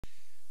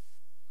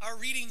Our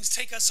readings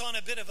take us on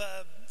a bit of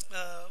a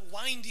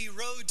windy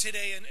road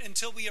today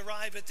until we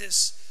arrive at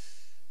this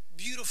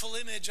beautiful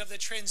image of the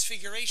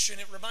Transfiguration.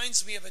 It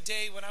reminds me of a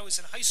day when I was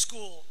in high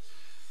school.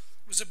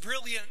 It was a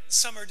brilliant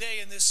summer day,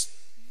 and this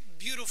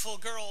beautiful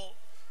girl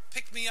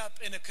picked me up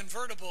in a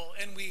convertible,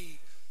 and we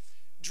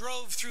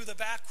drove through the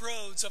back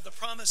roads of the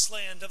promised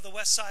land of the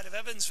west side of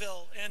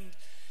Evansville, and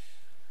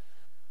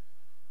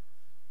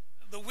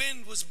the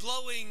wind was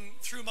blowing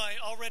through my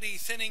already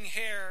thinning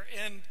hair,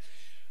 and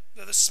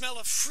the smell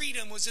of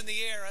freedom was in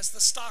the air as the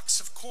stalks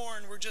of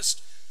corn were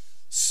just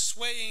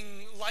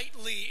swaying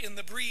lightly in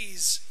the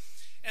breeze.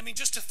 I mean,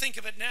 just to think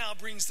of it now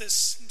brings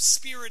this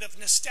spirit of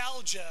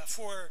nostalgia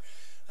for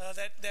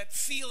that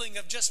feeling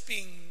of just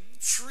being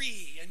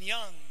free and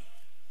young.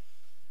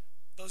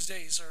 Those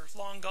days are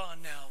long gone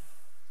now.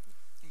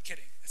 I'm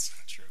kidding, that's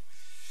not true.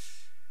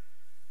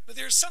 But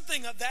there's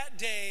something of that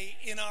day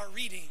in our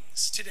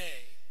readings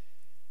today.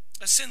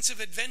 A sense of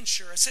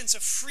adventure, a sense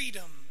of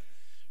freedom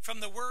from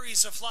the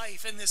worries of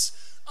life and this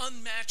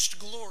unmatched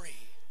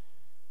glory.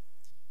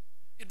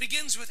 It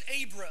begins with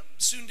Abram,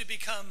 soon to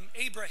become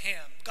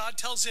Abraham. God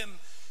tells him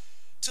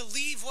to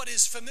leave what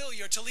is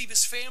familiar, to leave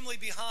his family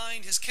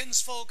behind, his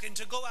kinsfolk, and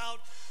to go out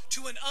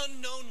to an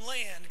unknown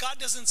land. God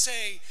doesn't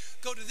say,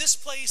 go to this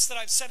place that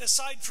I've set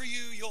aside for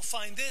you, you'll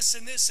find this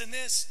and this and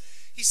this.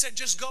 He said,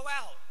 just go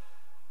out.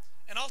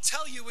 And I'll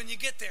tell you when you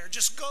get there,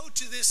 just go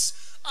to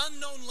this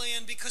unknown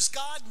land, because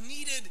God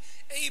needed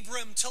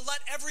Abram to let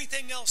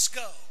everything else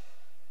go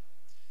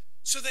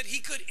so that he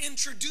could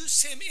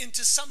introduce him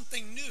into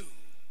something new.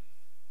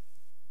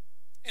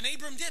 And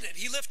Abram did it.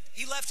 He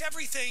left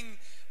everything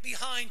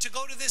behind to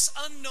go to this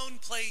unknown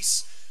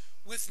place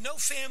with no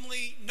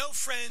family, no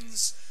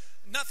friends,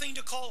 nothing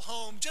to call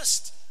home,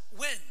 just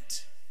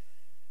went.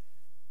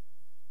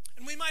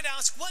 And we might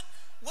ask, what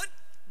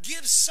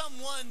gives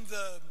someone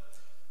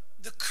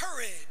the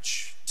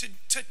courage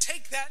to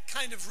take that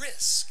kind of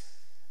risk?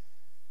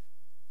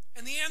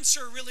 And the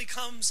answer really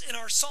comes in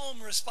our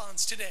psalm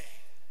response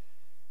today,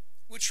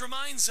 which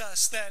reminds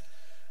us that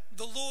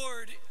the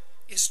Lord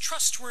is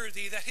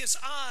trustworthy, that his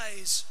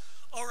eyes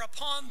are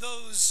upon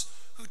those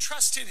who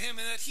trust in him,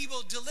 and that he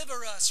will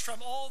deliver us from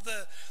all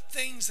the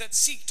things that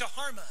seek to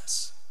harm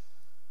us.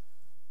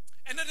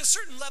 And at a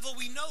certain level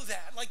we know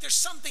that, like there's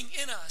something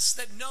in us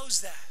that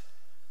knows that.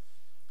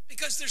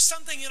 Because there's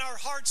something in our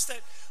hearts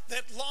that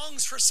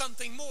longs for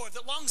something more,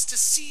 that longs to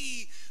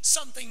see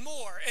something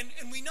more.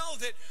 And we know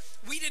that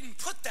we didn't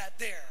put that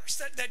there,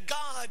 that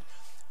God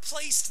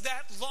placed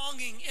that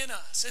longing in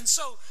us. And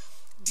so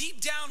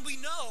deep down we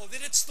know that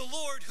it's the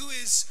Lord who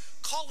is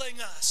calling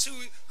us,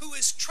 who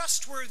is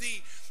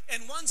trustworthy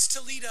and wants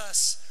to lead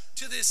us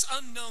to this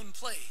unknown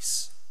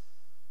place.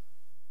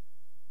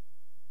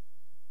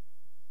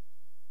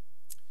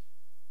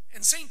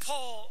 And St.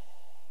 Paul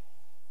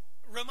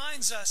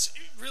reminds us,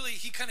 really,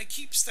 he kind of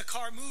keeps the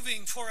car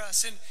moving for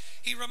us, and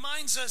he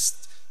reminds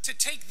us to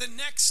take the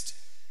next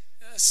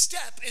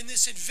step in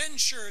this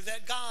adventure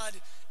that God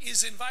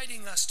is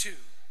inviting us to.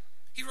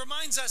 He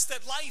reminds us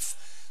that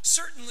life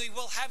certainly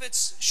will have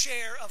its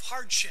share of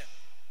hardship,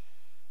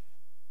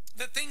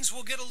 that things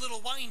will get a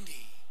little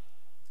windy.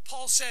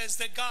 Paul says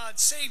that God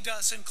saved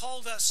us and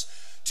called us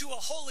to a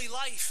holy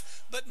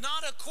life, but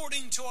not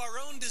according to our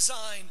own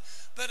design,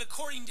 but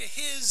according to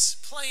his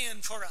plan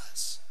for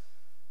us.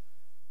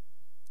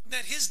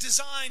 That his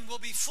design will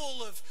be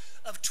full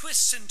of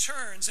twists and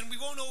turns, and we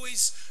won't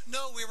always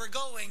know where we're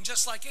going,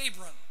 just like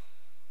Abram.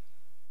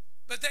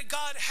 But that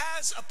God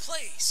has a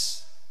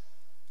place.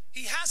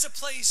 He has a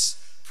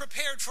place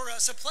prepared for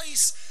us, a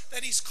place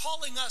that he's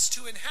calling us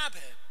to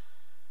inhabit,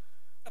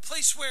 a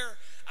place where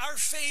our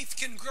faith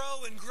can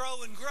grow and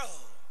grow and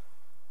grow.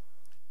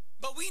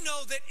 But we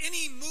know that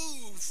any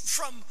move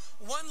from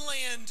one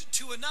land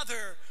to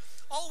another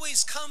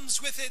always comes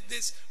with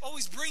it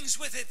always brings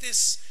with it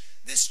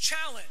this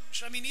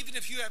challenge. I mean, even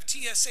if you have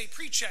TSA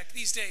pre-check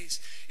these days,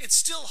 it's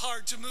still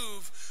hard to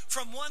move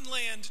from one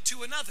land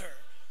to another.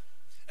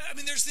 I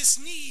mean, there's this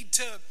need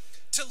to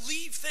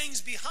leave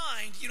things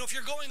behind. You know, if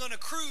you're going on a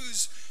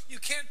cruise, you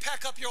can't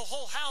pack up your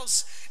whole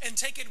house and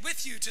take it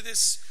with you to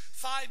this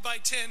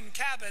 5x10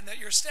 cabin that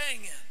you're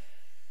staying in.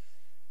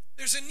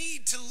 There's a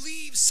need to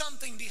leave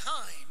something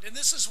behind. And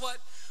this is what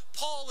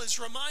Paul is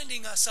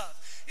reminding us of.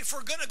 If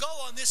we're going to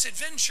go on this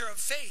adventure of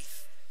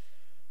faith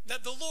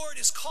that the Lord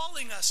is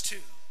calling us to,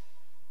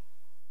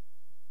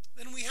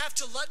 then we have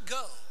to let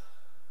go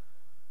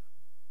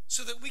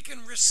so that we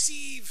can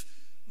receive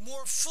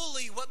more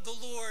fully what the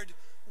Lord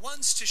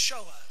wants to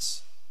show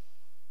us.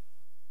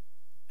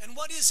 And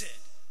what is it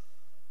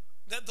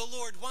that the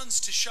Lord wants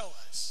to show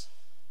us?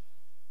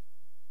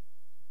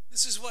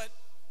 This is what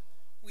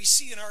we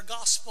see in our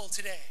gospel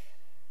today.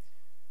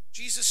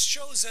 Jesus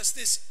shows us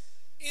this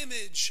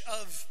image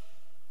of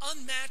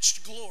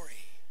unmatched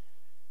glory,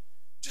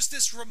 just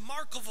this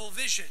remarkable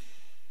vision.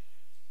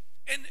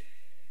 And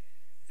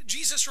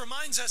Jesus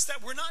reminds us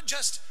that we're not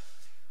just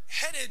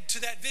headed to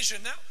that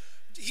vision. Now,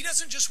 he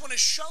doesn't just want to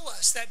show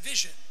us that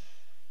vision,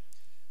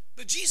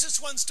 but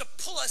Jesus wants to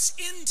pull us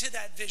into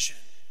that vision.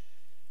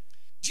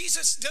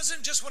 Jesus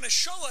doesn't just want to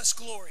show us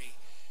glory.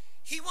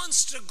 He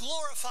wants to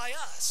glorify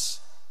us.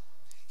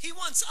 He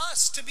wants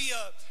us to be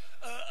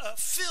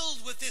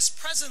filled with this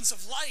presence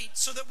of light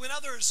so that when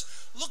others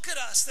look at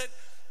us,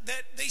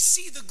 that they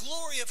see the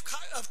glory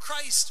of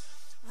Christ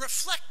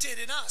reflected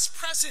in us,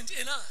 present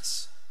in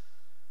us.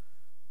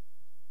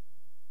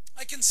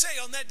 I can say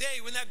on that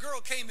day when that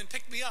girl came and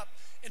picked me up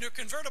in her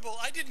convertible,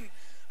 I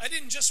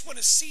didn't just want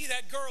to see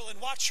that girl and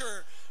watch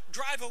her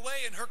drive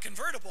away in her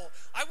convertible.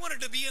 I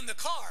wanted to be in the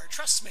car,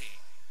 trust me.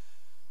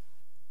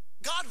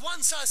 God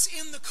wants us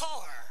in the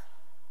car.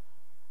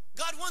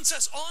 God wants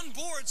us on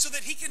board so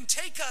that he can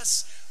take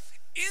us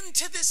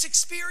into this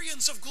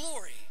experience of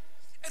glory.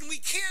 And we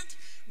can't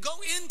go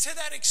into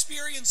that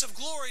experience of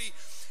glory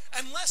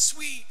unless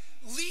we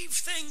leave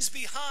things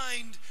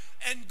behind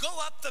and go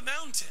up the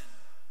mountain.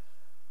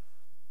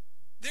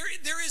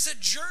 There is a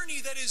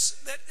journey that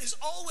is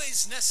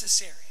always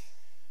necessary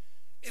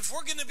if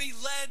we're going to be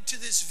led to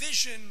this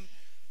vision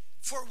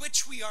for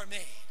which we are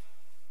made.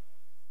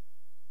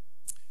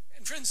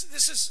 And friends,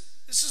 this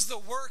is the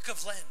work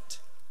of Lent.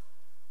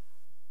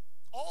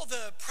 All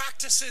the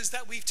practices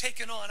that we've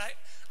taken on,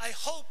 I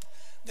hope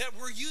that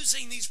we're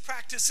using these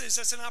practices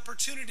as an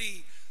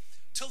opportunity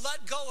to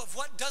let go of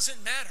what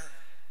doesn't matter,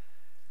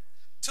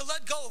 to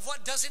let go of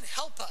what doesn't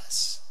help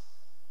us.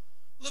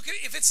 Look,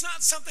 if it's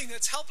not something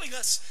that's helping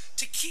us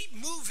to keep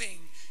moving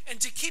and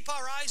to keep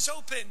our eyes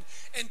open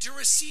and to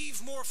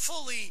receive more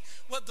fully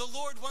what the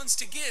Lord wants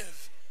to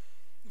give,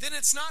 then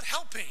it's not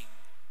helping.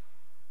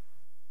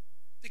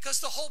 Because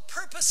the whole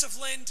purpose of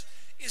Lent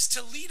is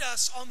to lead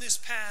us on this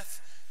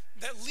path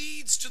that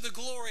leads to the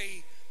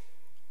glory,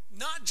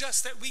 not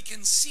just that we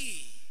can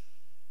see,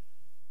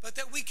 but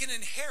that we can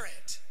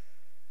inherit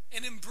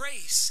and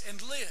embrace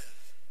and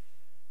live.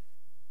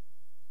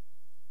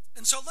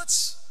 And so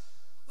let's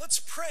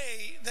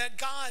pray that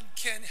God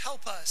can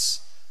help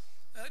us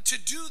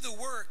to do the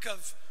work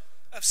of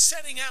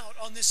setting out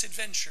on this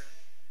adventure,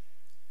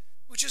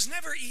 which is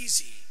never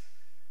easy.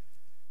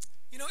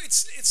 You know,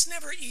 it's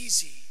never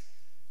easy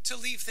to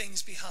leave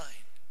things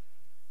behind.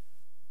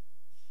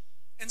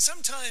 And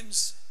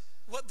sometimes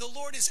what the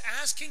Lord is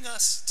asking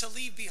us to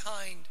leave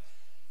behind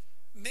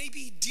may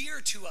be dear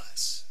to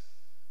us.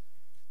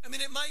 I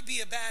mean, it might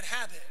be a bad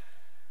habit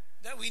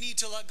that we need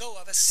to let go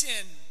of, a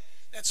sin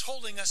that's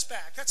holding us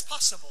back. That's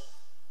possible.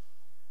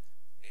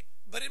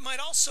 But it might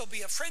also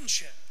be a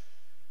friendship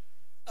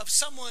of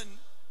someone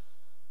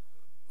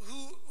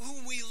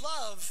whom we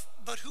love,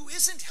 but who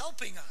isn't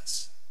helping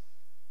us.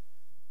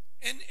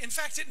 And in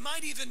fact, it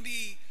might even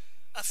be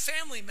a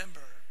family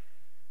member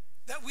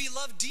that we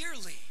love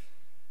dearly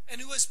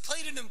and who has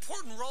played an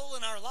important role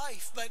in our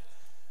life, but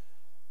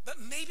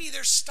maybe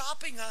they're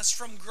stopping us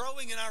from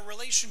growing in our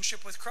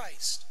relationship with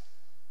Christ.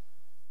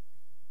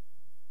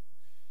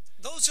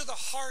 Those are the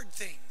hard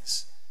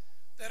things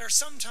that are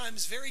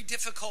sometimes very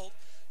difficult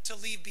to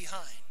leave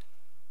behind.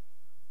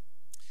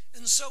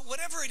 And so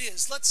whatever it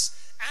is, let's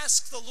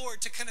ask the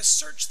Lord to kind of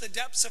search the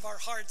depths of our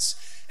hearts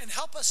and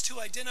help us to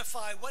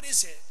identify what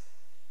is it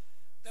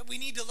that we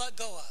need to let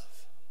go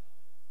of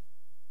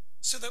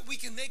so that we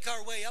can make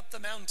our way up the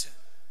mountain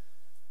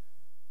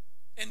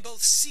and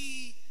both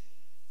see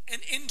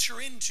and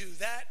enter into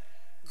that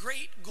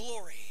great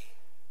glory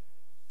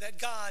that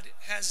God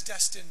has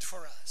destined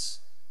for us.